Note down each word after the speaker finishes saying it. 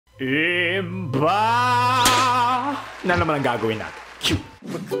IMBA na naman ang gagawin natin.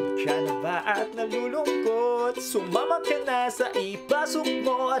 Pagod ka na ba at nalulungkot? Sumama ka na sa ipasok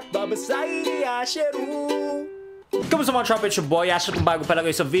mo at babasahin ni Asheru. Kamusta mga tropa, HOHO? Kung bago pa lang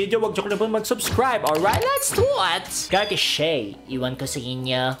kayo sa video, huwag nyo na mag-subscribe. Alright, let's do it! Kaya Shay, iwan ko sa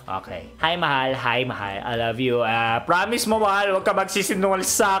inyo. Okay. Hi, mahal. Hi, mahal. I love you. Promise mo, mahal, huwag ka magsisinungaling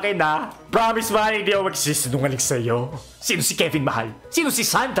sa akin, ha? Promise, mahal, hindi ako magsisinungaling sa'yo. Sino si Kevin, mahal? Sino si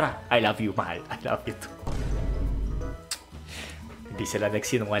Sandra? I love you, mahal. I love you too. Hindi sila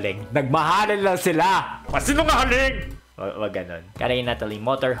nagsinungaling. Nagmahalan lang sila. Masinungaling! Wag ganon. Kaya Natalie,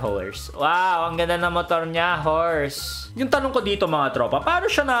 motor horse. Wow, ang ganda ng motor niya, horse. Yung tanong ko dito mga tropa, paano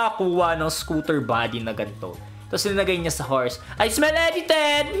siya nakakuha ng scooter body na ganito? Tapos nilagay niya sa horse. I smell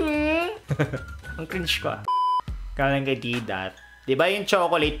edited! Ang cringe ko. Kaya kay Didat. Diba yung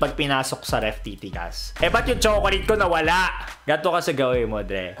chocolate pag pinasok sa ref titigas? Eh ba't yung chocolate ko nawala? Gato kasi gawin mo,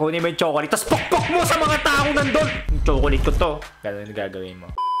 Dre. Kunin mo yung chocolate, tapos pokpok mo sa mga taong nandun! Yung chocolate ko to. Ganon yung gagawin mo.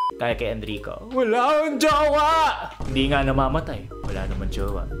 Kaya kay Enrico, wala akong jowa! Hindi nga namamatay. Wala naman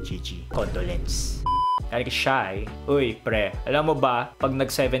jowa. GG. Condolence. Kaya kay Shy, uy, pre, alam mo ba, pag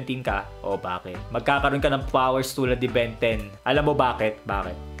nag-17 ka, bakit? Magkakaroon ka ng powers tulad ni Ben 10. Alam mo bakit?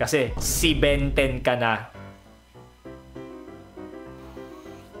 Bakit? Kasi si Ben 10 ka na.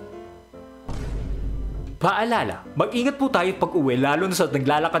 Paalala, mag-ingat po tayo pag uwi, lalo na sa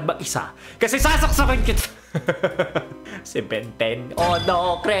naglalakad mag-isa. Kasi sasaksakin kita. Si Ben 10. Oh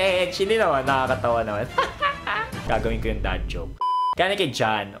no, cringe. Hindi naman, nakakatawa naman. Gagawin ko yung dad joke. Kaya kay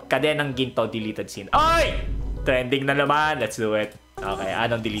John, kadenang ginto, deleted scene. Oy! Trending na naman. Let's do it. Okay,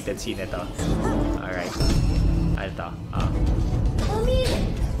 anong deleted scene ito? Alright. Ano ito? Mommy!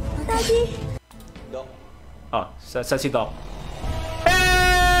 Daddy! Doc. Oh, sa si Doc.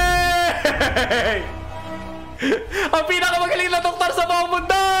 Hey! Ang pinakamagaling na doktor sa buong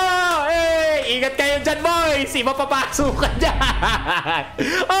mundo! Hey! Ingat kayo dyan, boys! Iba papasok ka dyan!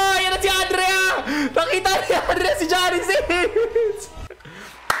 Oh, yan na si Andrea! Nakita ni Andrea si Johnny Sins!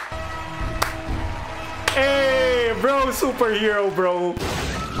 Hey, bro! Superhero, bro!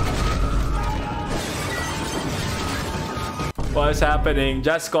 What's happening?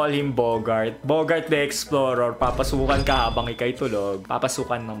 Just call him Bogart. Bogart the Explorer. Papasukan ka habang ikay tulog.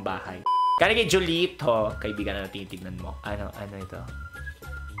 Papasukan ng bahay. Kaya kay Jolito, kaibigan na tinitignan mo. Ano ito?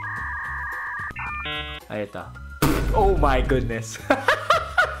 Ay, ito. Oh my goodness.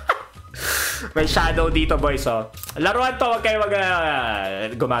 May shadow dito, boys, oh. Laruan to, wag kayo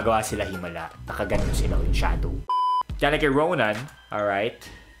gumagawa sila himala. Nakaganon sila yung shadow. Kaya kay Ronan, alright.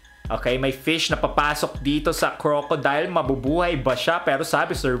 Okay, may fish na papasok dito sa crocodile. Mabubuhay ba siya? Pero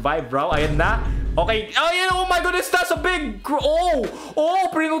sabi, survive, bro. Ayan na. Okay. Oh, yeah. Oh my goodness, that's a big... Oh,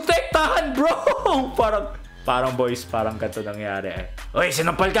 prinotektahan, bro. Parang boys, parang ganito nangyari eh. Uy,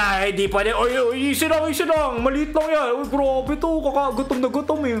 sinampal ka eh. Di pwede. Uy, easy lang. Maliit lang yan. Uy, grabe to. Gutom na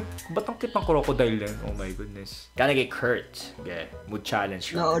gutom eh. Ba't ang cute ng crocodile yan? Oh my goodness. Kaya kay Kurt. Okay. Mood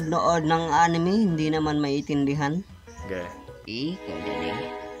challenge. Nood ng anime, hindi naman maitindihan. Okay.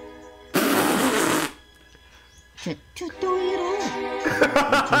 Kagaling. Chuchutuiro.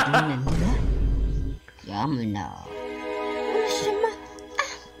 Chuchutuiro nila. Yaman na.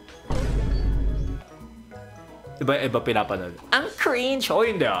 Iba pinapanood. Ang cringe. Oh,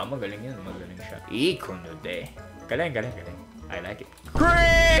 hindi ah. Magaling yan. Magaling siya. Ikunude. Galing. I like it.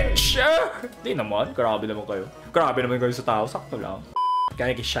 Cringe! Di naman. Grabe naman kayo. Grabe naman kayo sa tao. Sakto lang.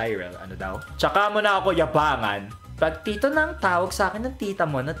 Kaya kay Shirel. Ano daw? Tsaka mo na ako yabangan. Pag tito na ang tawag sa akin ng tita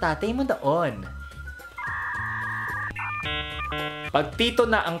mo na tatay mo doon. Pag tito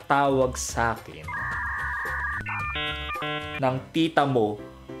na ang tawag sa akin ng tita mo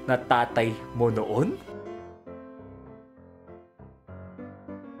na tatay mo noon?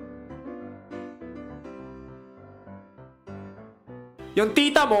 Yung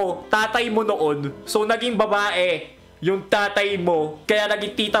tita mo, tatay mo noon, so naging babae yung tatay mo, kaya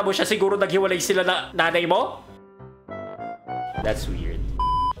naging tita mo siya, siguro naghiwalay sila na nanay mo? That's weird.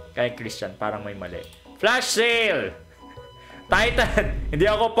 Kaya Christian, parang may mali. Flash sale! Titan! Hindi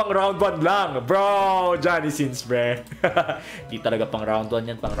ako pang round 1 lang. Bro, Johnny Sins, bre. Hindi talaga pang round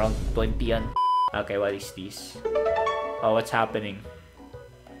 1 yan. Pang round 20 yan. Okay, what is this? Oh, what's happening?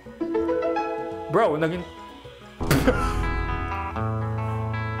 Bro, naging...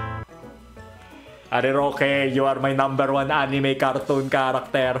 Ariroke, you are my #1 anime cartoon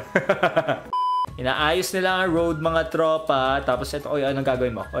character. Inaayos nila ang road, mga tropa. Tapos ito, oy, anong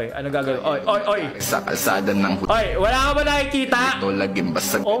gagawin mo? Oy, anong gagawin? Oy. Sa kalsada ng... Oy, wala ka ba nakikita? Ito laging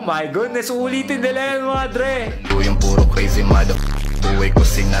basag. Oh my goodness, ulitin nila yan, mga dre. Yung puro crazy mother... buhay ko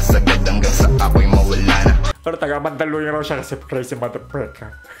sinasagad hanggang sa ako'y mawala na. Pero taga-Mandaluyong raw siya kasi crazy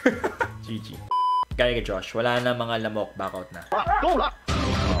motherfucker. GG. Kaya kay Josh, wala na mga lamok, backout na.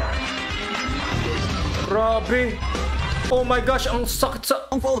 Grabe! Oh my gosh, ang sakit sa...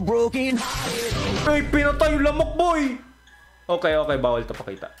 Ay, pinatay yung lamok, boy! Okay, bawal to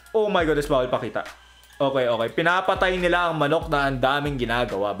pakita. Oh my goodness, bawal pakita. Okay. Pinapatay nila ang manok na ang daming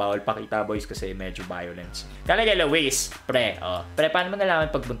ginagawa. Bawal pakita, boys, kasi medyo violence. Kaya kay Luis, pre, Pre, paano mo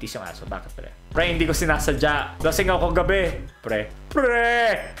nalaman pag buntis yung aso? Bakit, pre? Pre, hindi ko sinasadya. Lasing ako gabi. Pre,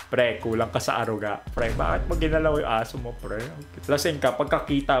 kulang ka sa aruga. Pre, bakit mo ginalaw yung aso mo, pre? Lasing ka,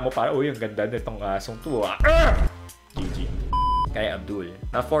 pagkakita mo, para, uy, ang ganda nitong asong to, GG. Kaya Abdul,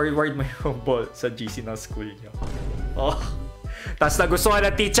 na-forward mo yung ball sa GC ng school nyo. Tapos nagustuhan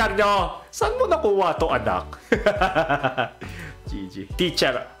ng teacher nyo. Saan mo nakuha to, anak? GG.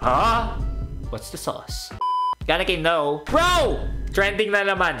 Teacher, what's the sauce? Kana kay no. Bro! Trending na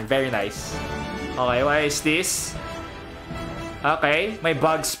naman. Very nice. Okay, what is this? Okay, may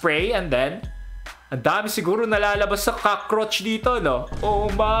bug spray and then ang dami siguro nalalabas sa cockroach dito, no?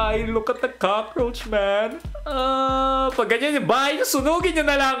 Oh my, look at the cockroach, man. Pag ganyan yung bahay nyo, sunugin nyo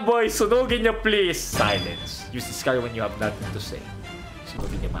na lang, boys. Sunugin nyo, please. Silence. Use this card when you have nothing to say.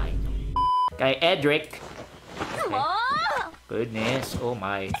 Sunugin nyo bahay nyo. Kay Edric. Okay. Goodness, oh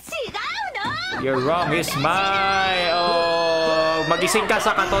my. You're wrong is my... Oh, magising ka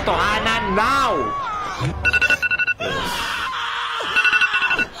sa katotohanan now!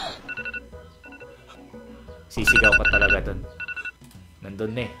 Sisigaw ka talaga dun.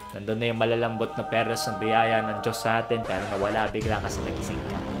 Nandun na yung malalambot na peras ng biyaya ng Diyos sa atin, pero nawala bigla kasi nagising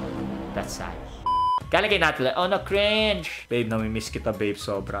ka. That's sad. Kalagay natin, oh no, cringe! Babe, namimiss kita, babe,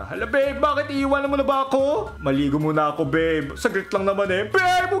 sobra. Hala, babe, bakit iiwanan mo na ba ako? Maligo muna ako, babe. Saglit lang naman eh.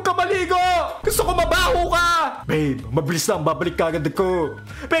 Babe, huwag ka maligo! Gusto ko mabaho ka! Babe, mabilis lang, babalik ka agad ako.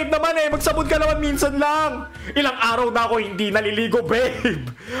 Babe naman eh, magsabon ka naman minsan lang. Ilang araw na ako hindi naliligo, babe.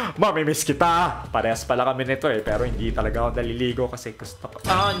 Mamimiss kita. Parehas pala kami nito eh, pero hindi talaga ako naliligo kasi gusto ko.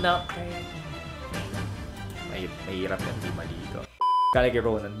 Oh no, cringe. Mahirap na hindi maligo. Kalagay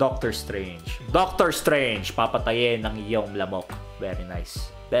Ronan, Doctor Strange. Doctor Strange, papatayin ng iyong lamok. Very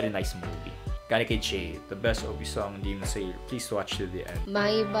nice. Very nice movie. Kalagay Jay, the best OP song, hindi na say. Please watch to the end.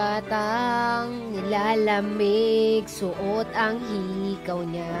 May batang nilalamig, suot ang hikaw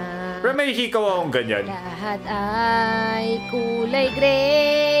niya. Pero may hikaw akong ganyan. Lahat ay kulay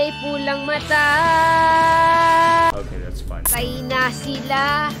gray, pulang mata. Okay, that's fine. Patay na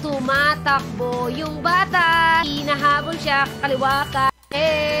sila, tumatakbo yung bata. Hinahabol siya, kaliwa ka.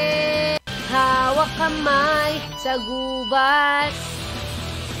 Hawak kamay sa gubat.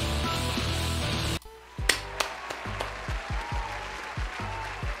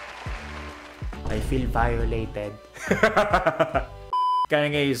 I feel violated. Kaya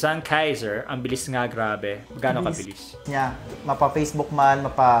ngayon, Zang Kaiser, ang bilis nga, grabe. Gano'ng kabilis? Yeah, mapa-Facebook man,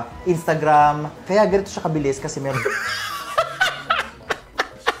 mapa-Instagram. Kaya ganito siya kabilis kasi meron...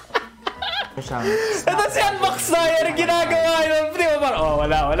 Ito si Unbox na yan, ginagawa yun.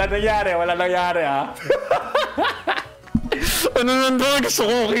 Wala nangyari, ha? Ano nandun? Gusto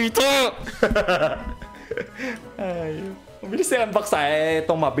ko kita! Ay, mabilis si Unbox na.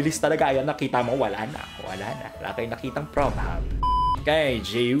 Itong mabilis talaga. Ayan, nakita mo, wala na. Wala kayong nakitang problem. Okay,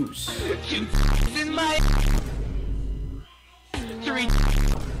 Zeus.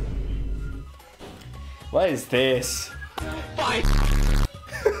 What is this?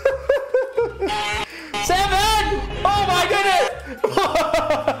 7! Oh my goodness!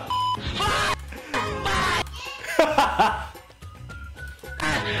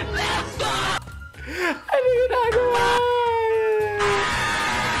 Ano yung nagawa?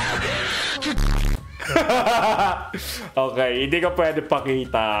 Okay, hindi ko pwede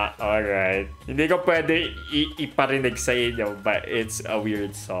pakita. Alright. Hindi ko pwede iparinig sa inyo, but it's a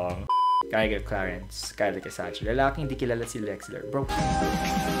weird song. Kaya kay Clarence, kaya kay Sachi. Lalaking hindi kilala si LazySly. Bro,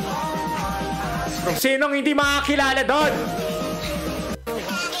 sinong hindi makakilala doon?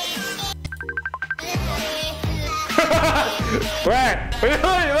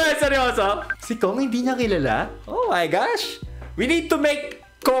 Wait, seryoso? Si Kang hindi niya kilala? Oh my gosh. We need to make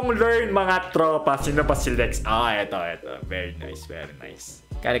Kang learn, mga tropa. Sino pa si Lex? Ito. Very nice.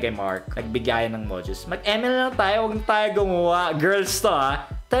 Kaya kay Mark, nagbigayan ng modules. Mag-ML lang tayo, huwag tayo gumawa. Girls to, ha?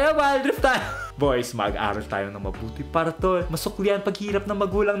 Tayo, Baldrift tayo. Boys, mag-aral tayo ng mabuti para to. Masuklian paghirap ng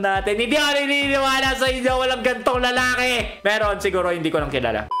magulang natin. Hindi ako naniniwala sa inyo, walang gantong lalaki. Meron, siguro hindi ko lang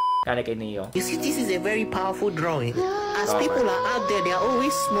kilala. Kaya kay Niyo. You see, this is a very powerful drawing. As people are out there, they are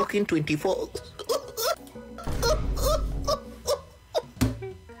always smoking 24.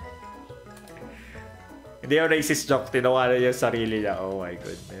 Hindi yung racist joke. Tinawanan niya yung sarili niya. Oh my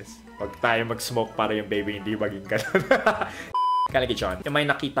goodness. Pag tayo mag-smoke para yung baby hindi maging ganun. Kalagi, John. Yung may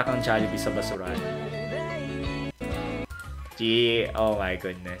nakita kang Jollibee sa basurahan. Gee, oh my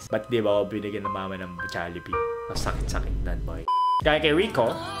goodness. Ba't di ba ako binigyan ng mama ng Jollibee? Ang sakit-sakit nan, boy. Kaya kay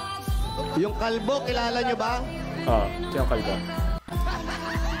Rico. Yung kalbo, kilala nyo ba? Oh, yung kalbo.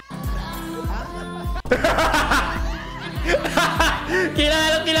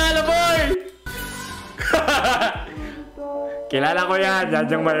 Kilala, boy! Kilala ko yan. Yan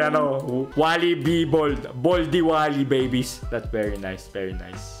yung may ano. Wally B. Bold. Boldy Wally, babies. That's very nice. Very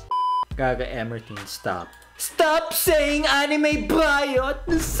nice. Gaga Emerton, stop. Stop saying anime bayot!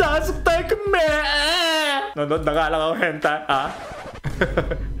 Nasasaktan kami! Nanood na ka lang ako, henta. Ha?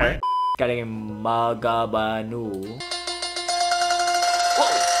 Eh? Kaling Magabanu.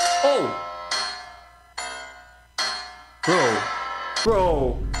 Oh! Oh!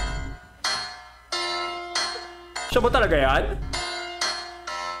 Bro. Siya ba talaga yan?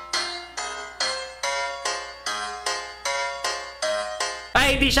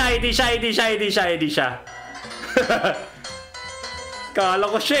 Ay, hindi siya.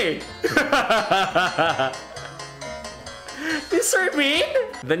 Kala ko siya eh. Mr. Bean?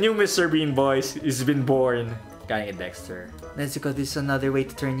 The new Mr. Bean boys is been born. Kaya Dexter. Let's go, this is another way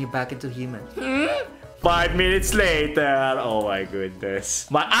to turn you back into human. 5 minutes later. Oh my goodness.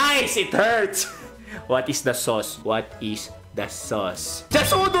 My eyes, it hurts. What is the sauce? What is the sauce?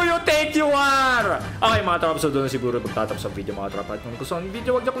 Just who do you think you are? Okay mga tropa, so doon na siguro magtatapos ang video mga tropa. At kung gusto ang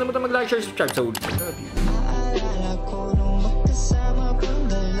video, huwag niyo kalimutan mag-like, share, subscribe. So, love you.